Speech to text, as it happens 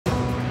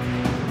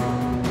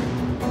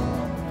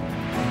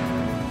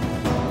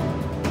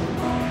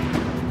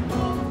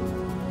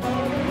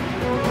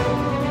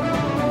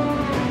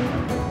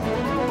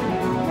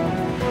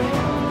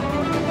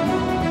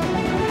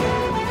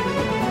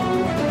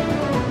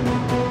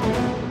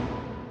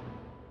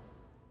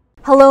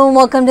Hello and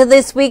welcome to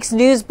this week's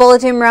News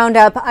Bulletin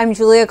Roundup. I'm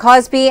Julia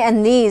Cosby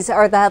and these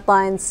are the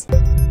headlines.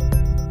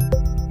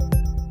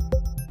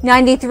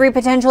 93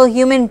 potential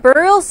human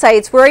burial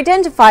sites were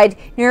identified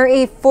near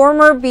a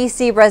former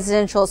BC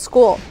residential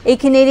school. A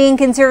Canadian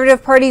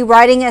Conservative Party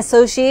riding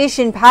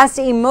association passed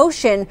a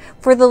motion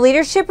for the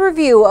leadership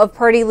review of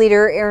party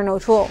leader Erin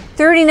O'Toole.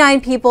 39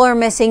 people are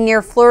missing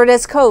near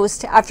Florida's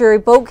coast after a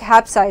boat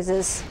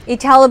capsizes. A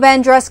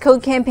Taliban dress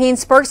code campaign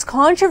sparks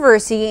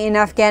controversy in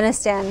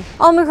Afghanistan.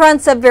 Omicron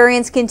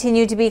subvariants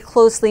continue to be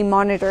closely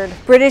monitored.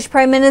 British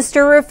Prime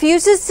Minister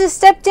refuses to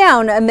step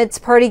down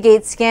amidst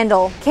Partygate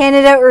scandal.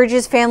 Canada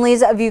urges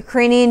families of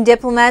Ukrainian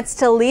diplomats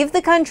to leave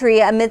the country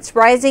amidst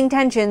rising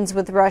tensions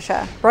with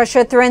Russia.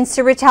 Russia threatens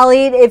to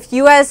retaliate if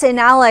U.S. and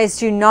allies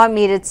do not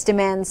meet its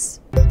demands.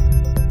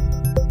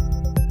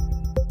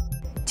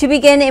 To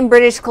begin, in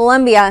British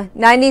Columbia,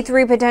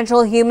 93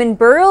 potential human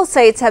burial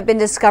sites have been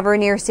discovered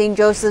near St.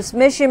 Joseph's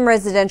Mission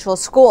Residential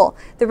School.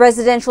 The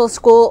residential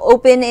school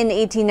opened in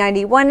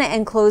 1891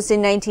 and closed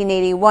in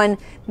 1981.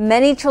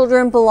 Many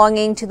children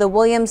belonging to the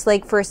Williams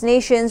Lake First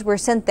Nations were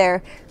sent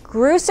there.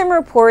 Gruesome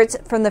reports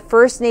from the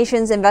First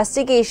Nations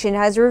investigation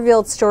has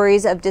revealed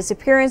stories of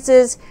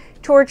disappearances,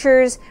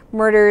 tortures,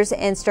 murders,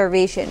 and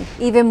starvation.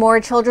 Even more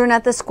children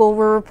at the school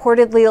were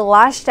reportedly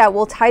lashed at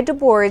while tied to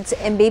boards,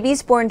 and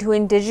babies born to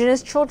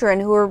Indigenous children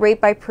who were raped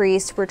by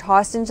priests were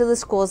tossed into the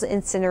school's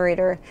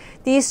incinerator.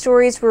 These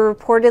stories were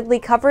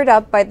reportedly covered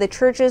up by the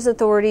church's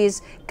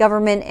authorities,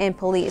 government, and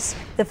police.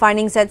 The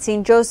findings at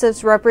St.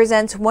 Joseph's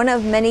represents one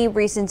of many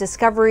recent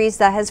discoveries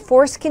that has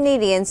forced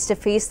Canadians to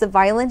face the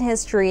violent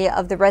history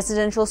of the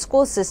residential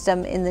school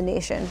system in the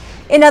nation.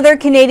 In other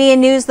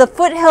Canadian news, the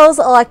Foothills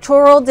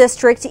Electoral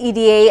District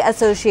EDA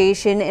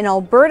Association in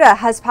Alberta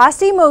has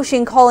passed a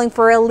motion calling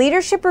for a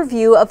leadership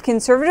review of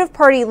Conservative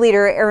Party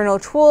leader Erin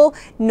O'Toole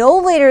no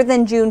later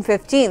than June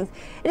 15th.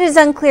 It is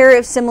unclear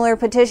if similar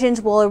petitions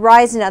will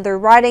arise in other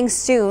ridings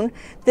soon.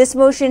 This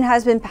motion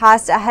has been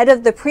passed ahead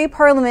of the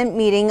pre-parliament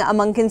meeting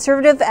among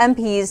Conservative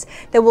MPs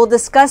that will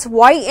discuss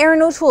why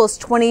Erin O'Toole's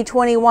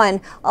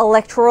 2021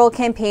 electoral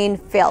campaign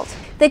failed.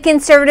 The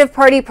Conservative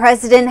Party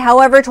president,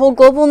 however, told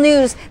Global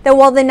News that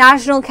while the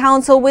National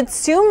Council would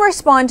soon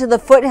respond to the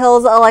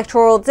Foothills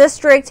Electoral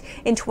District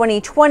in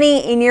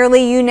 2020, a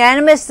nearly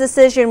unanimous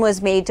decision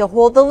was made to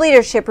hold the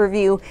leadership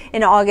review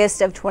in August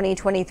of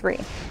 2023.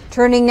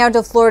 Turning now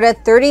to Florida,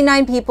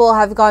 39 people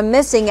have gone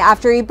missing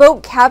after a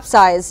boat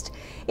capsized.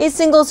 A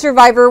single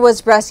survivor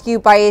was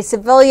rescued by a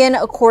civilian.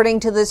 According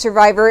to the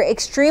survivor,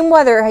 extreme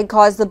weather had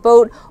caused the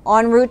boat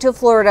en route to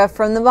Florida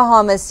from the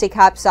Bahamas to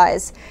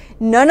capsize.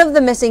 None of the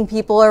missing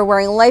people are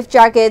wearing life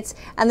jackets,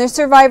 and the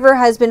survivor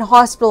has been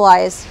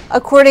hospitalized.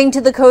 According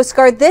to the Coast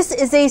Guard, this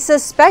is a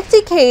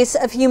suspected case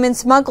of human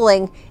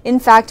smuggling. In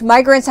fact,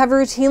 migrants have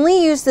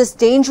routinely used this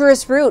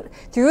dangerous route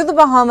through the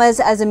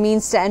Bahamas as a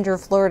means to enter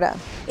Florida.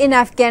 In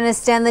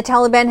Afghanistan, the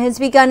Taliban has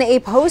begun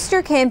a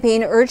poster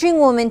campaign urging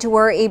women to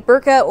wear a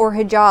burqa or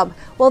hijab,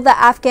 while the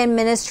Afghan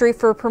Ministry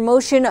for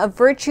Promotion of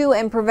Virtue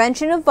and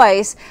Prevention of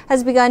Vice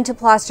has begun to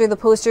plaster the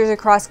posters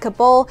across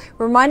Kabul,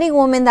 reminding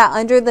women that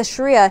under the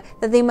Sharia,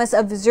 that they must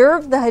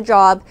observe the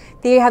hijab.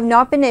 They have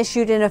not been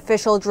issued an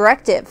official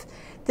directive.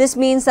 This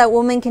means that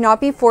women cannot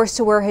be forced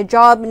to wear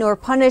hijab nor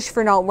punished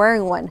for not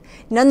wearing one.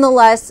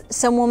 Nonetheless,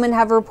 some women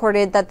have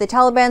reported that the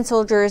Taliban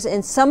soldiers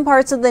in some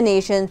parts of the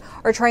nation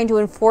are trying to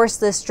enforce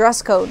this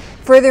dress code.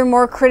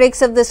 Furthermore,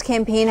 critics of this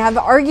campaign have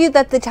argued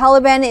that the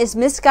Taliban is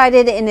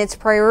misguided in its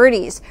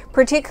priorities,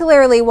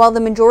 particularly while the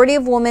majority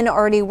of women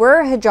already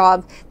wear a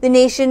hijab. The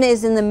nation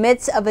is in the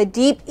midst of a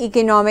deep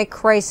economic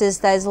crisis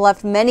that has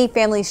left many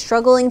families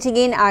struggling to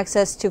gain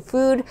access to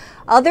food.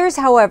 Others,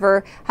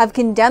 however, have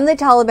condemned the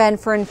Taliban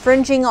for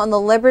infringing on the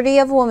liberty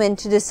of women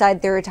to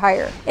decide their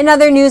attire. In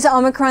other news,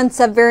 Omicron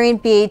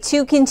subvariant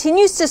BA.2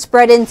 continues to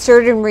spread in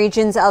certain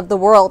regions of the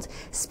world.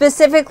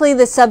 Specifically,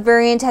 the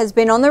subvariant has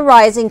been on the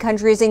rise in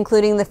countries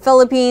including the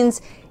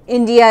Philippines,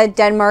 India,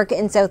 Denmark,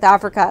 and South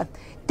Africa.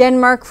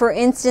 Denmark, for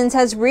instance,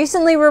 has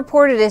recently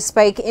reported a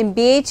spike in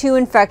BA.2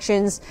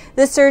 infections.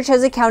 This surge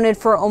has accounted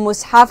for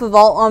almost half of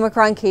all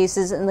Omicron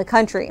cases in the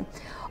country.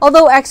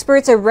 Although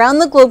experts around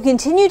the globe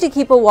continue to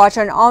keep a watch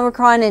on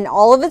Omicron and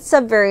all of its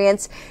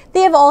subvariants,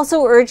 they have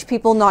also urged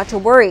people not to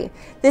worry.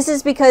 This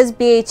is because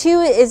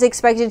BA.2 is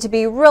expected to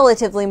be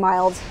relatively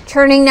mild.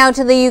 Turning now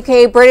to the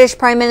UK, British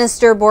Prime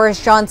Minister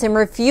Boris Johnson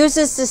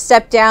refuses to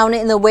step down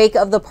in the wake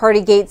of the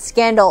Partygate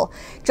scandal.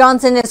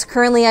 Johnson is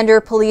currently under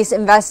police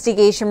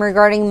investigation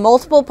regarding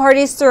multiple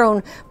parties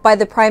thrown by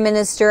the Prime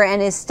Minister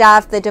and his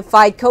staff that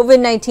defied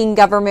COVID-19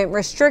 government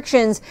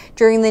restrictions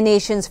during the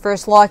nation's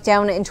first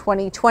lockdown in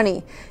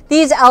 2020.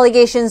 These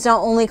allegations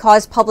not only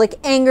caused public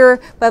anger,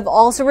 but have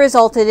also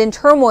resulted in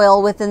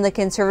turmoil within the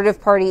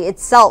Conservative Party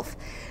itself.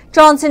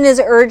 Johnson is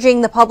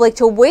urging the public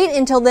to wait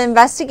until the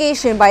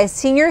investigation by a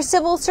senior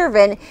civil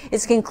servant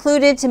is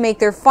concluded to make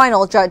their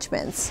final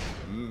judgments.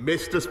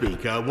 Mr.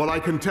 Speaker, what I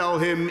can tell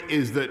him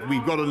is that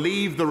we've got to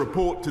leave the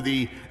report to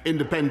the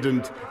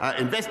independent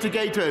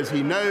investigator, as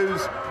he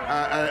knows,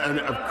 and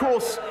of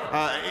course,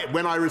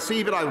 when I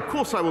receive it, of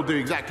course I will do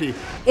exactly.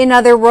 In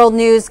other world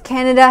news,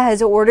 Canada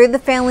has ordered the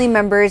family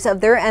members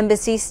of their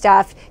embassy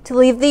staff to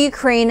leave the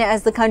Ukraine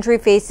as the country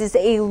faces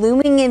a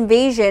looming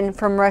invasion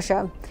from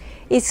Russia.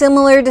 A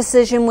similar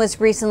decision was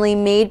recently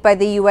made by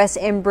the U.S.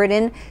 and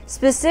Britain.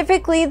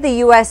 Specifically, the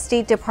U.S.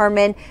 State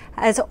Department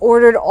has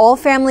ordered all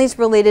families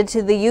related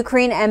to the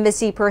Ukraine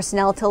embassy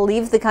personnel to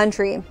leave the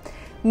country.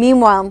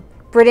 Meanwhile,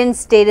 Britain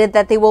stated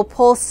that they will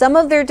pull some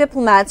of their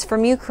diplomats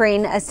from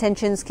Ukraine as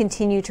tensions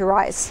continue to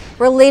rise.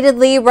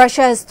 Relatedly,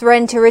 Russia has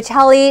threatened to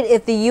retaliate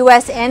if the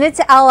U.S. and its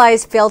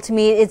allies fail to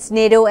meet its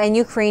NATO and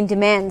Ukraine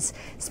demands.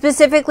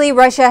 Specifically,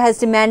 Russia has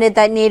demanded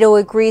that NATO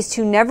agrees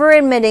to never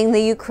admitting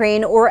the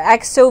Ukraine or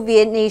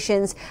ex-Soviet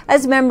nations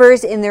as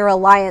members in their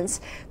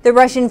alliance. The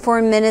Russian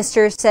foreign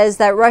minister says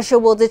that Russia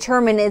will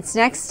determine its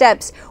next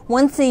steps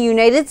once the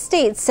United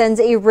States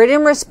sends a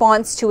written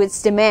response to its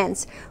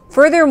demands.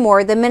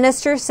 Furthermore, the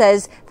minister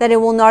says that it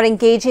will not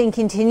engage in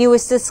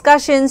continuous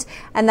discussions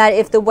and that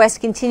if the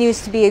West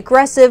continues to be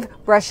aggressive,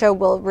 Russia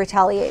will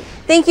retaliate.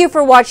 Thank you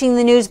for watching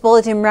the News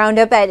Bulletin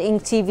Roundup at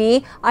Inc.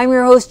 TV. I'm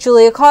your host,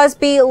 Julia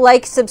Cosby.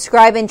 Like,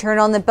 subscribe, and turn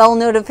on the bell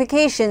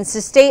notifications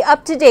to stay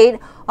up to date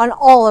on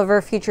all of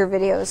our future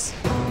videos.